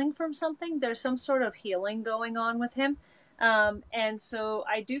healing from something. There's some sort of healing going on with him. And so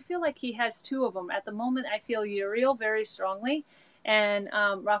I do feel like he has 2 of them. At the moment, I feel Uriel very strongly and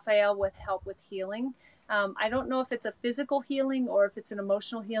Raphael with help with healing. I don't know if it's a physical healing or if it's an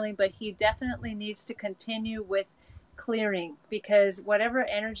emotional healing, but he definitely needs to continue with clearing because whatever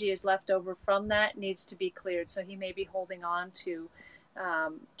energy is left over from that needs to be cleared. So he may be holding on to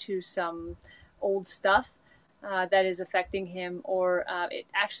some old stuff that is affecting him, or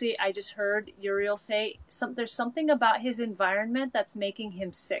I just heard Uriel say there's something about his environment that's making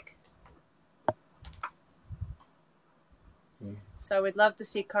him sick. So I would love to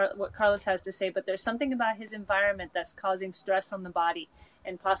see what Carlos has to say, but there's something about his environment that's causing stress on the body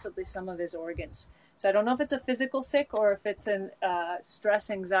and possibly some of his organs. So I don't know if it's a physical sick or if it's an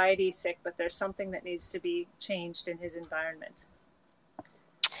stress, anxiety sick, but there's something that needs to be changed in his environment.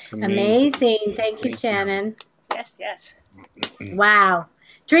 Amazing. Thank you, Shannon. Yes. Wow.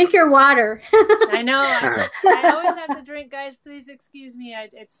 Drink your water. I know. I always have to drink, guys. Please excuse me.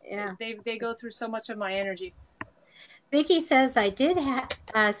 They go through so much of my energy. Vicky says, I did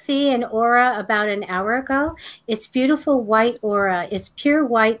see an aura about an hour ago. It's beautiful white aura. It's pure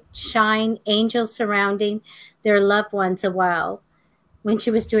white shine, angels surrounding their loved ones a while when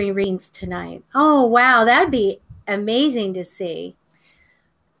she was doing readings tonight. Oh, wow. That'd be amazing to see.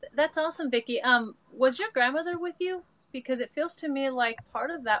 That's awesome, Vicky. Was your grandmother with you? because it feels to me like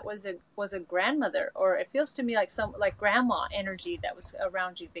part of that was a grandmother, or it feels to me like some like grandma energy that was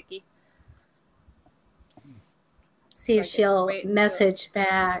around you, Vicki. See if she'll message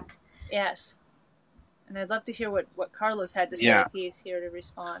back. Yes. And I'd love to hear what Carlos had to say if he's here to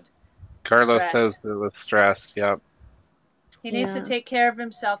respond. Carlos says it was stress. Yep. He needs to take care of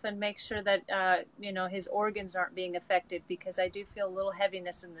himself and make sure that, you know, his organs aren't being affected, because I do feel a little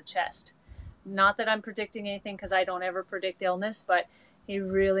heaviness in the chest. Not that I'm predicting anything, because I don't ever predict illness, but he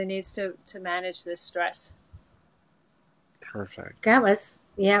really needs to manage this stress. Perfect. That was,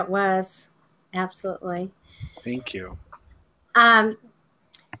 it was. Absolutely. Thank you.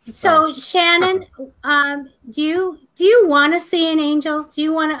 So Shannon, do you want to see an angel? Do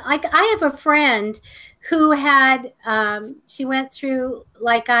you want to, like, I have a friend who had, she went through,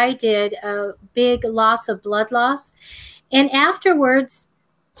 like I did, a big loss of blood loss. And afterwards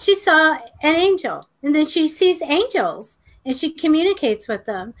she saw an angel, and then she sees angels and she communicates with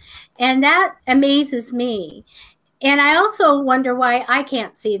them. And that amazes me. And I also wonder why I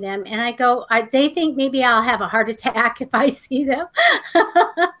can't see them. And I go, they think maybe I'll have a heart attack if I see them.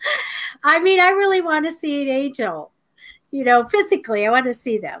 I mean, I really want to see an angel, you know, physically. I want to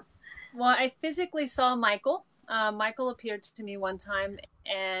see them. Well, I physically saw Michael. Michael appeared to me one time,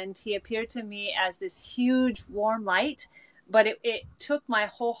 and he appeared to me as this huge warm light, but it took my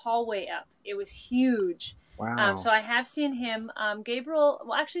whole hallway up. It was huge. Wow. So I have seen him. Gabriel,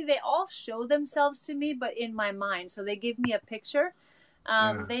 well, actually, they all show themselves to me, but in my mind. So they give me a picture.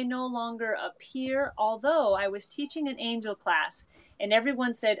 They no longer appear, although I was teaching an angel class, and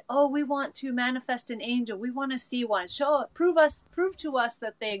everyone said, oh, we want to manifest an angel. We want to see one. Prove to us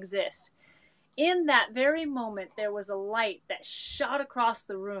that they exist. In that very moment, there was a light that shot across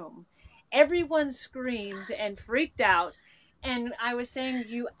the room. Everyone screamed and freaked out. And I was saying,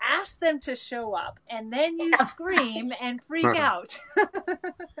 you ask them to show up, and then you scream and freak out.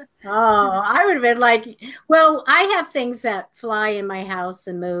 Oh, I would have been like, well, I have things that fly in my house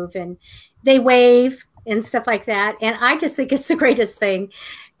and move, and they wave and stuff like that. And I just think it's the greatest thing.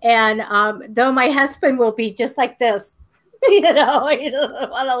 And though my husband will be just like this, you know, he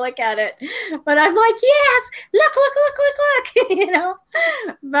doesn't want to look at it. But I'm like, yes, look, you know.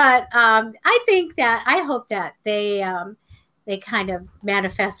 But I think that, I hope that they kind of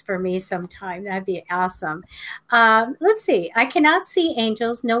manifest for me sometime. That'd be awesome. Let's see. I cannot see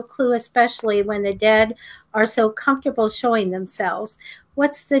angels. No clue, especially when the dead are so comfortable showing themselves.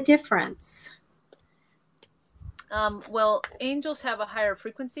 What's the difference? Well, angels have a higher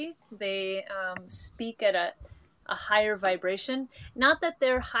frequency. They speak at a higher vibration. Not that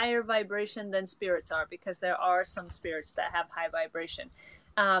they're higher vibration than spirits are, because there are some spirits that have high vibration.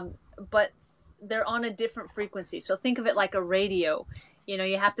 But they're on a different frequency. So think of it like a radio. You know,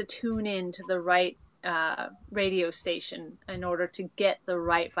 you have to tune in to the right radio station in order to get the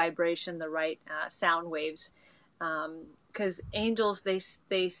right vibration, the right sound waves. Because angels, they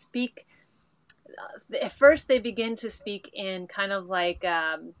speak, at first they begin to speak in kind of like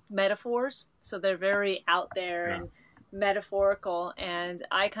metaphors. So they're very out there and metaphorical, and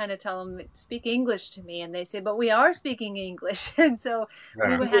I kind of tell them, speak English to me, and they say, but we are speaking English. And so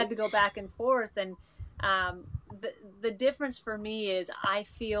we had to go back and forth, and the difference for me is I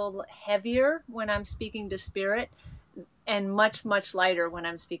feel heavier when I'm speaking to spirit, and much lighter when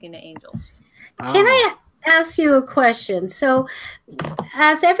I'm speaking to angels. Can I ask you a question? So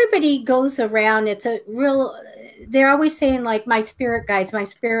as everybody goes around, it's a real, they're always saying like, my spirit guides, my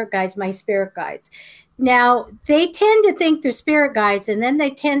spirit guides, my spirit guides. Now, they tend to think they're spirit guides, and then they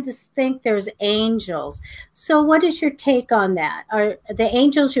tend to think there's angels. So what is your take on that? Are the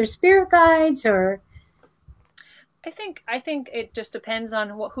angels your spirit guides, or? I think it just depends on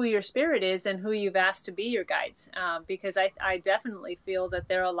who your spirit is and who you've asked to be your guides. Because I definitely feel that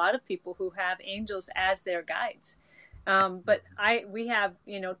there are a lot of people who have angels as their guides. But we have,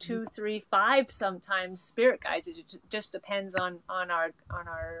 2, 3, 5 sometimes spirit guides. It just depends on our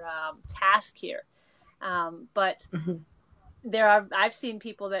task here. But I've seen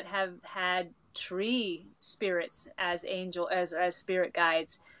people that have had tree spirits as spirit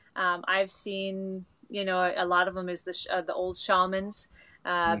guides. I've seen, a lot of them is the old shamans.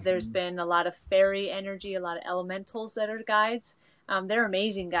 There's been a lot of fairy energy, a lot of elementals that are guides. They're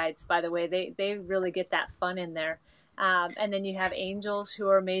amazing guides, by the way. They really get that fun in there. And then you have angels who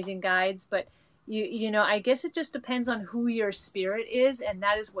are amazing guides, but I guess it just depends on who your spirit is. And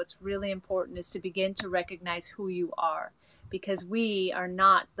that is what's really important, is to begin to recognize who you are, because we are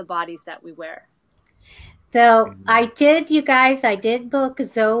not the bodies that we wear. So I did book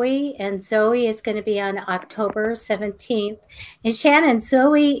Zoe, and Zoe is going to be on October 17th. And Shannon,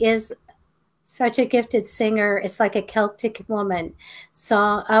 Zoe is such a gifted singer. It's like a Celtic woman.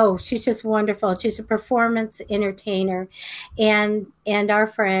 So, oh, she's just wonderful. She's a performance entertainer, and our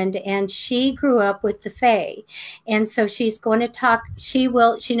friend, and she grew up with the Fae, and so she's going to talk. She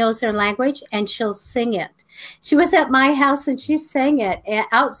knows their language, and she'll sing it. She was at my house and she sang it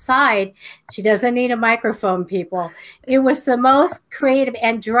outside. She doesn't need a microphone, people. It was the most creative,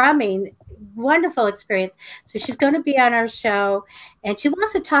 and drumming, wonderful experience. So she's going to be on our show, and she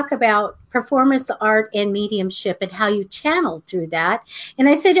wants to talk about performance art and mediumship and how you channel through that. And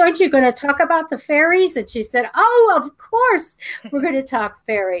I said, aren't you going to talk about the fairies? And she said, oh, of course we're going to talk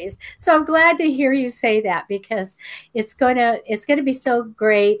fairies. So I'm glad to hear you say that, because it's going to be so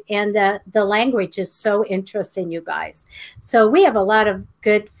great. And the language is so interesting, you guys. So we have a lot of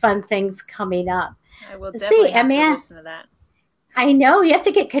good, fun things coming up. I will definitely have to listen to that. I know you have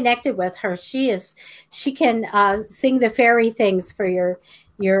to get connected with her. She can sing the fairy things for your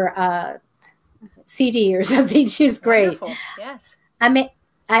CD or something. She's great. Wonderful. Yes. I mean,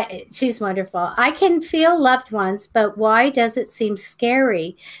 she's wonderful. I can feel loved ones, but why does it seem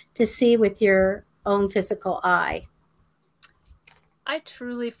scary to see with your own physical eye? I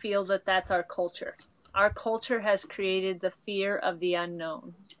truly feel that that's our culture. Our culture has created the fear of the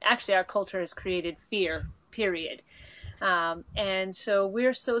unknown. Actually, our culture has created fear, period. And so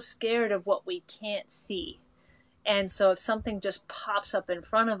we're so scared of what we can't see. And so if something just pops up in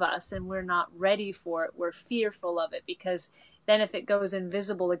front of us and we're not ready for it, we're fearful of it, because then if it goes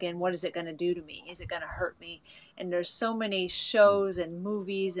invisible again, what is it going to do to me? Is it going to hurt me? And there's so many shows and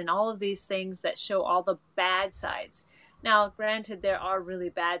movies and all of these things that show all the bad sides. Now, granted, there are really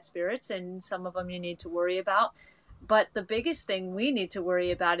bad spirits, and some of them you need to worry about. But the biggest thing we need to worry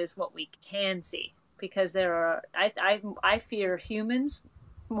about is what we can see. Because there are, I fear humans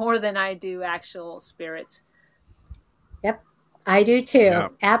more than I do actual spirits. Yep, I do too. Yeah.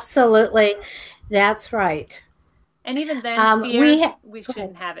 Absolutely, that's right. And even then, fear, we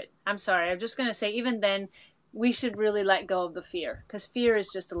shouldn't have it. I'm sorry, I'm just going to say, even then, we should really let go of the fear, because fear is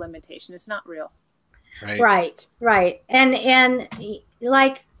just a limitation. It's not real. Right. And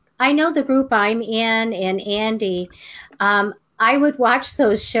like, I know the group I'm in, and Andy. I would watch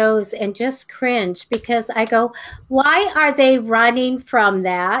those shows and just cringe, because I go, why are they running from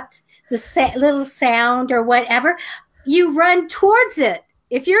that? The little sound or whatever. You run towards it.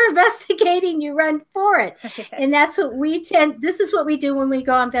 If you're investigating, you run for it. Yes. And that's what this is what we do when we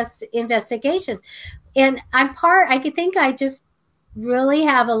go on investigations. And I think I just really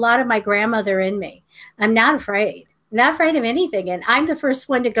have a lot of my grandmother in me. I'm not afraid. I'm not afraid of anything. And I'm the first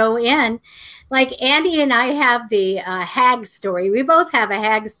one to go in. Like Andy and I have the hag story. We both have a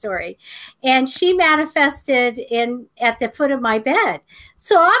hag story. And she manifested at the foot of my bed.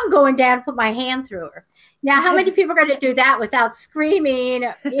 So I'm going down to put my hand through her. Now, how many people are going to do that without screaming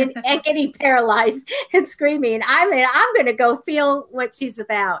and getting paralyzed and screaming? I'm going to go feel what she's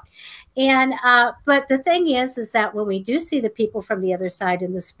about. And but the thing is that when we do see the people from the other side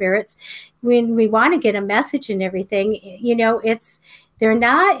and the spirits, when we want to get a message and everything, it's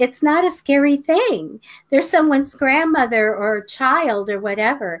not a scary thing. They're someone's grandmother or child or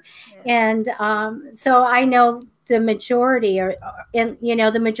whatever. Yes. And so I know the majority are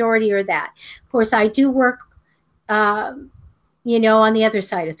that. Of course, I do work, on the other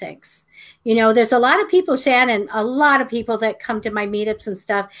side of things. There's a lot of people, Shannon, a lot of people that come to my meetups and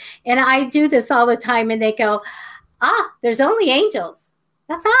stuff. And I do this all the time, and they go, there's only angels.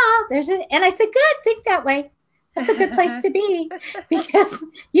 That's all. And I said, good, think that way. That's a good place to be, because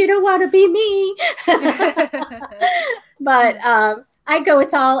you don't want to be me. But I go,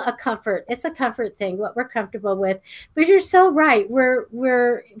 it's all a comfort. It's a comfort thing, what we're comfortable with. But you're so right.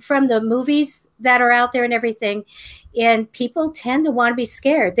 We're from the movies that are out there and everything, and people tend to want to be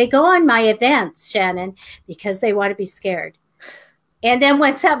scared. They go on my events, Shannon, because they want to be scared. And then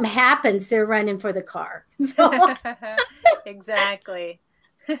when something happens, they're running for the car. So. Exactly.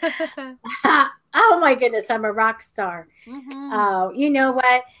 Oh my goodness, I'm a rock star. Mm-hmm. You know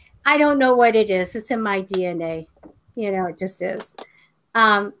what? I don't know what it is. It's in my DNA. It just is.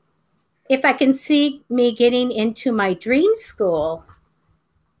 If I can see me getting into my dream school,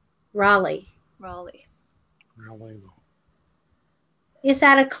 Raleigh. Is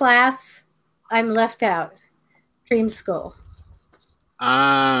that a class? I'm left out. Dream school.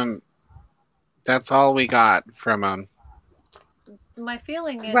 That's all we got from them. My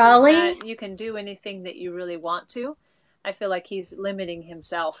feeling is that you can do anything that you really want to. I feel like he's limiting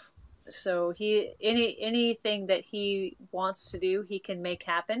himself. So anything that he wants to do, he can make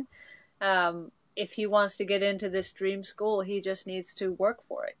happen. If he wants to get into this dream school, he just needs to work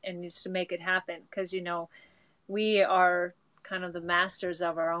for it and needs to make it happen. Because, we are kind of the masters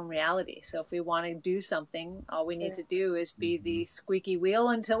of our own reality. So if we want to do something, all we need to do is be the squeaky wheel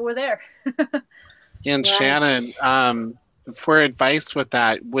until we're there. And Right. Shannon, for advice with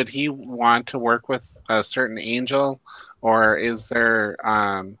that, would he want to work with a certain angel, or is there,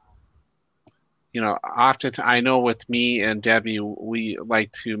 often I know with me and Debbie, we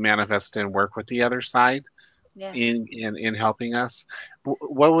like to manifest and work with the other side Yes. in helping us.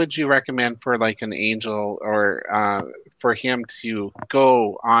 What would you recommend for like an angel, or for him to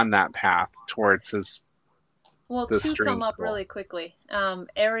go on that path towards his? Well, The two come up goal. really quickly.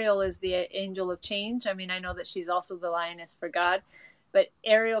 Ariel is the angel of change. I mean, I know that she's also the lioness for God, but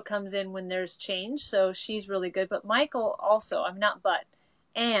Ariel comes in when there's change, so she's really good. But Michael also,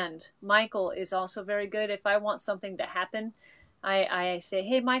 and Michael is also very good. If I want something to happen, I say,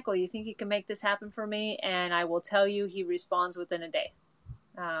 hey, Michael, you think you can make this happen for me? And I will tell you, he responds within a day.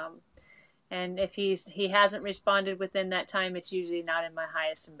 And if he hasn't responded within that time, it's usually not in my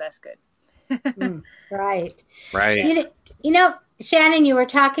highest and best good. Right. Right. Shannon, you were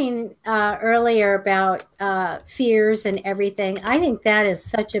talking earlier about fears and everything. I think that is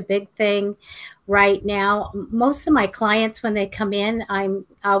such a big thing right now. Most of my clients, when they come in, I'm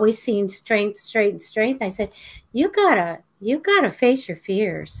always seeing strength. I said, you gotta face your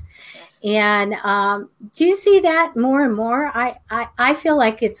fears. Yes. And do you see that more and more? I feel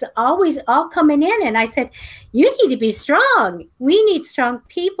like it's always all coming in. And I said, you need to be strong. We need strong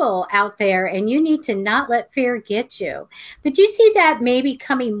people out there, and you need to not let fear get you. But do you see that maybe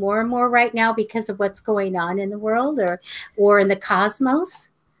coming more and more right now because of what's going on in the world or in the cosmos?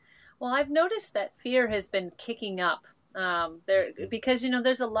 Well, I've noticed that fear has been kicking up because,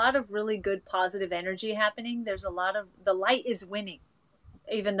 there's a lot of really good positive energy happening. There's a lot of the light is winning,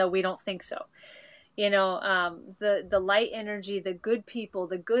 even though we don't think so. The light energy, the good people,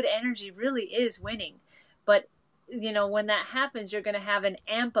 the good energy really is winning. But, when that happens, you're going to have an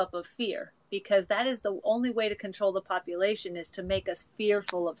amp up of fear, because that is the only way to control the population, is to make us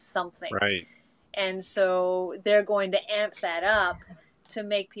fearful of something. Right. And so they're going to amp that up to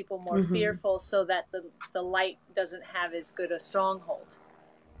make people more fearful, so that the light doesn't have as good a stronghold.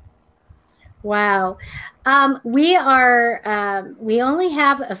 Wow. We only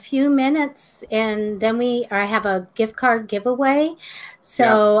have a few minutes, and then I have a gift card giveaway.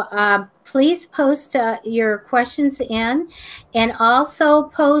 So please post your questions in, and also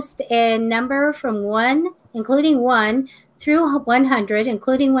post a number from 1, including 1 through 100,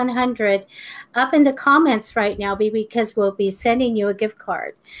 including 100, up in the comments right now, because we'll be sending you a gift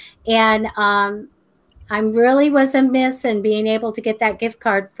card. And I really was amiss in being able to get that gift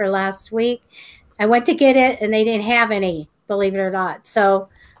card for last week. I went to get it, and they didn't have any, believe it or not. So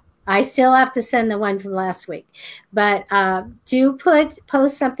I still have to send the one from last week. But do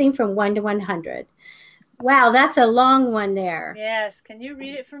post something from 1 to 100. Wow, that's a long one there. Yes. Can you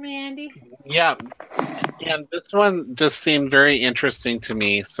read it for me, Andy? Yeah. And this one just seemed very interesting to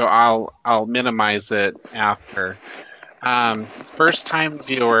me, so I'll minimize it after. First time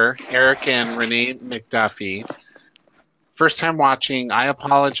viewer, Eric and Renee McDuffie. First time watching. I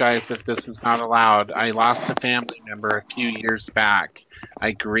apologize if this is not allowed. I lost a family member a few years back.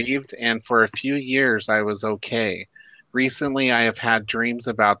 I grieved, and for a few years I was okay. Recently I have had dreams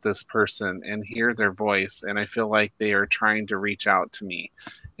about this person and hear their voice, and I feel like they are trying to reach out to me,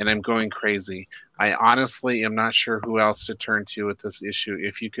 and I'm going crazy. I honestly am not sure who else to turn to with this issue.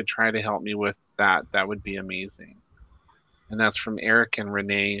 If you could try to help me with that, that would be amazing. And that's from Eric and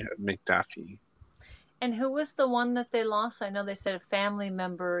Renee McDuffie. And who was the one that they lost? I know they said a family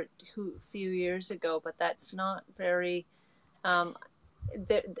member a few years ago, but that's not very...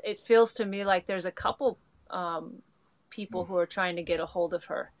 it feels to me like there's a couple people who are trying to get a hold of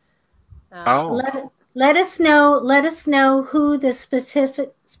her. Let us know who this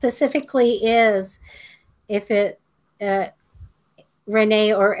specifically is, if it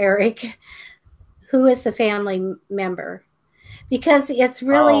Renee or Eric, who is the family member, because it's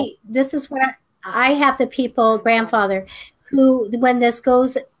really this is what I have the people, grandfather, who when this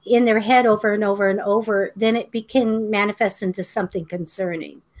goes in their head over and over and over, then it can manifest into something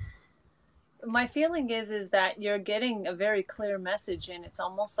concerning. My feeling is that you're getting a very clear message, and it's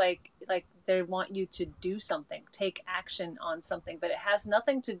almost like they want you to do something, take action on something, but it has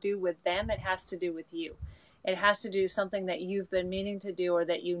nothing to do with them. It has to do with you. It has to do something that you've been meaning to do or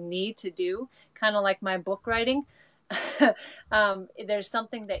that you need to do, kind of like my book writing. There's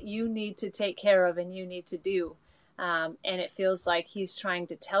something that you need to take care of and you need to do. And it feels like he's trying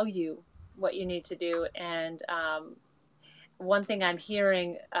to tell you what you need to do. And one thing I'm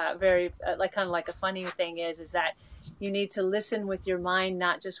hearing very kind of like a funny thing is that you need to listen with your mind,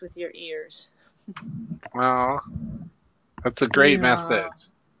 not just with your ears. Well, That's a great Aw.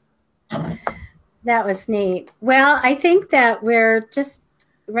 message. That was neat. Well, I think that we're just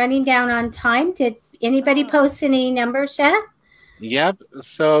running down on time. Did anybody post any numbers yet? Yep.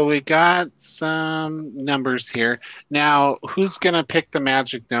 So we got some numbers here. Now, who's going to pick the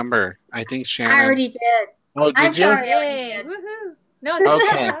magic number? I think Shannon. I already did. Oh, did I'm you? sorry. I already Yay! did. Woohoo! No, it's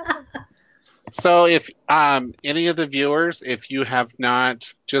Okay. awesome. So if any of the viewers, if you have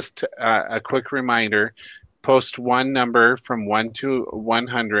not, just a quick reminder, post one number from 1 to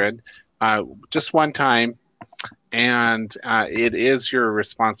 100, just one time, and it is your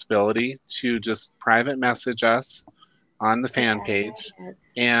responsibility to just private message us on the fan page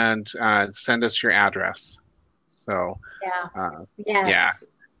and send us your address. So Yes.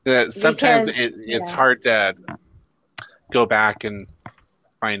 sometimes Because, it's hard to go back and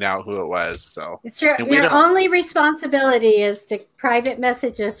find out who it was. So it's your only responsibility is to private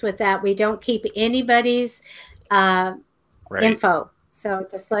message us with that. We don't keep anybody's info. So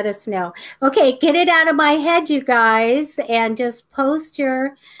just let us know. Okay, get it out of my head, you guys, and just post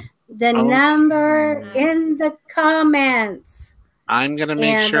the number in the comments. I'm going to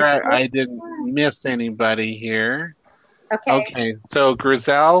make sure I didn't miss anybody here. Okay. So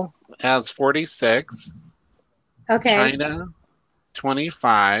Grizel has 46. Okay. China,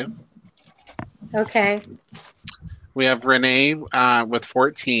 25. Okay. We have Renee with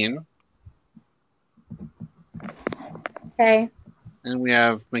 14. Okay. And we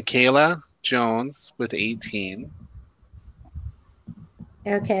have Michaela Jones with 18.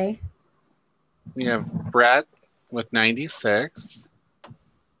 Okay. We have Brett with 96.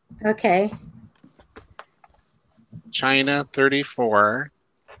 Okay. China, 34.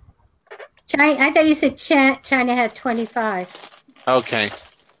 I thought you said China had 25. Okay.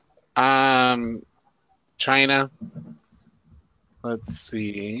 China. Let's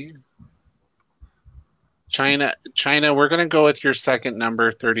see. China, we're going to go with your second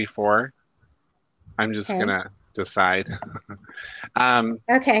number, 34. I'm just going to decide.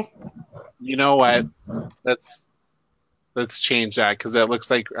 Okay. You know what? Let's change that because it looks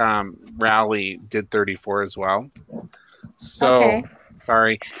like Raleigh did 34 as well. So,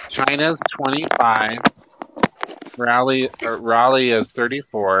 sorry. China's 25. Raleigh is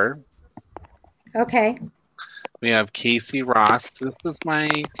 34. Okay. We have Casey Ross. This is my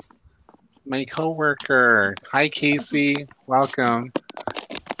coworker. Hi, Casey. Welcome.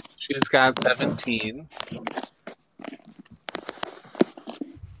 She's got 17.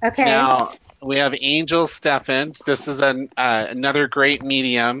 Okay. Now we have Angel Stefan. This is another great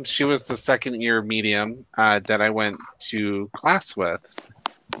medium. She was the second year medium that I went to class with,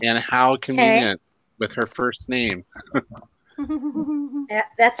 and how convenient with her first name. Yeah,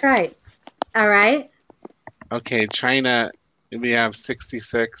 that's right. All right. Okay, China. We have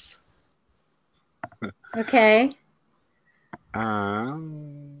 66. Okay.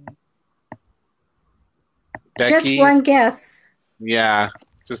 Becky, just one guess. Yeah,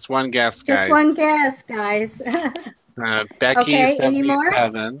 just one guess, guys. Just one guess, guys. Becky, okay, 77. any more?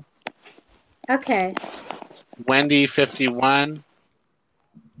 Okay. Wendy, 51.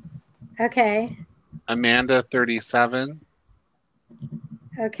 Okay. Amanda, 37.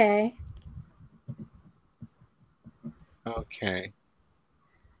 Okay. Okay.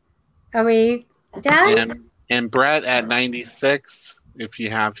 Are we done? And Brett at 96, if you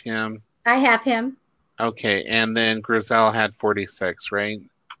have him. I have him. Okay, and then Grizel had 46, right?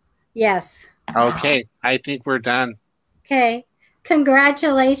 Yes. Okay, I think we're done. Okay.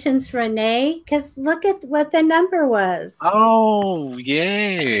 Congratulations, Renee, because look at what the number was. Oh,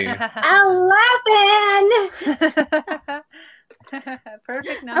 yay. 11!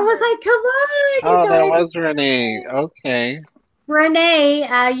 Perfect number. I was like, come on, you guys. That was Renee. Okay.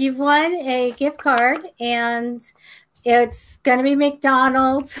 Renee, you've won a gift card, and it's going to be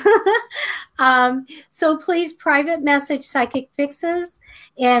McDonald's. So please private message Psychic Fixes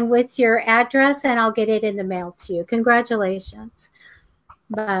and with your address, and I'll get it in the mail to you. Congratulations.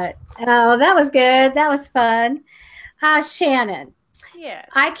 But, that was good. That was fun. Shannon. Yes.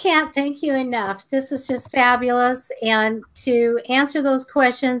 I can't thank you enough. This was just fabulous. And to answer those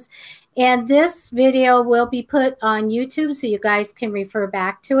questions, and this video will be put on YouTube so you guys can refer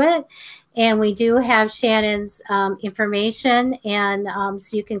back to it. And we do have Shannon's information, and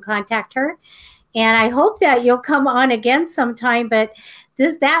so you can contact her. And I hope that you'll come on again sometime, but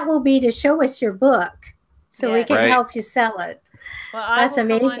that will be to show us your book so we can help you sell it. Well, that's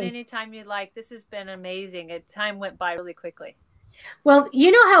amazing. Come on anytime you'd like. This has been amazing. Time went by really quickly. Well,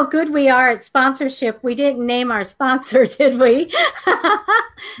 you know how good we are at sponsorship. We didn't name our sponsor, did we?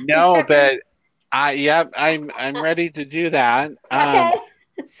 No, but I'm ready to do that. Okay.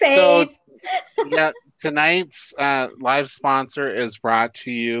 Save. So, yeah, Tonight's live sponsor is brought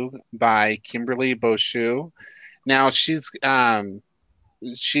to you by Kimberly Boshu. Now she's the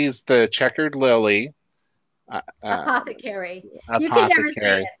checkered lily. Apothecary. Apothecary. You can never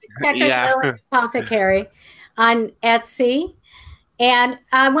say it. Checkered Lily Apothecary on Etsy. And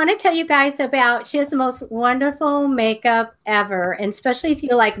I want to tell you guys about, she has the most wonderful makeup ever. And especially if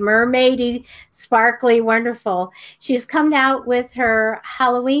you like mermaidy, sparkly, wonderful. She's come out with her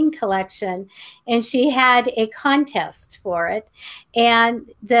Halloween collection and she had a contest for it.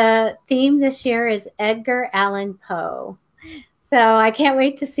 And the theme this year is Edgar Allan Poe. So I can't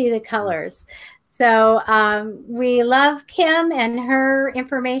wait to see the colors. So we love Kim, and her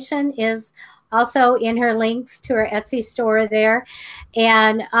information is also in her links to her Etsy store there.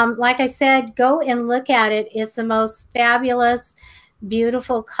 And like I said, go and look at it. It's the most fabulous,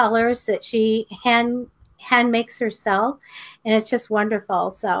 beautiful colors that she hand makes herself. And it's just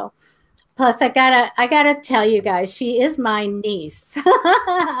wonderful. So plus I gotta tell you guys, she is my niece.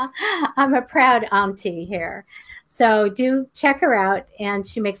 I'm a proud auntie here. So do check her out, and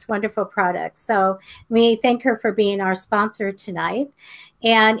she makes wonderful products. So we thank her for being our sponsor tonight.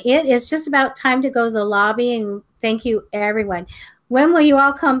 And it is just about time to go to the lobby, and thank you, everyone. When will you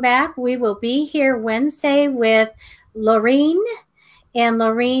all come back? We will be here Wednesday with Lorene. And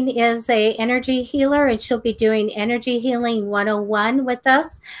Lorene is an energy healer, and she'll be doing Energy Healing 101 with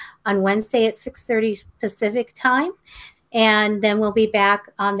us on Wednesday at 6:30 Pacific time. And then we'll be back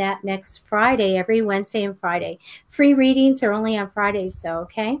on that next Friday, every Wednesday and Friday. Free readings are only on Fridays, though,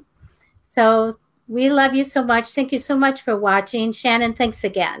 okay? So we love you so much. Thank you so much for watching. Shannon, thanks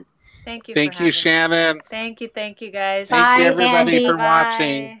again. Thank you. Thank you, Shannon. Thank you, guys. Thank you, everybody, Andy. for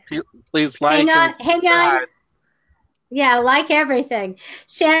watching. Please like hang on. Yeah, like everything.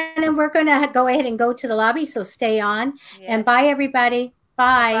 Shannon, we're going to go ahead and go to the lobby, so stay on. Yes. And bye, everybody.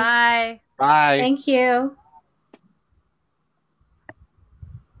 Bye. Bye. Bye. Thank you.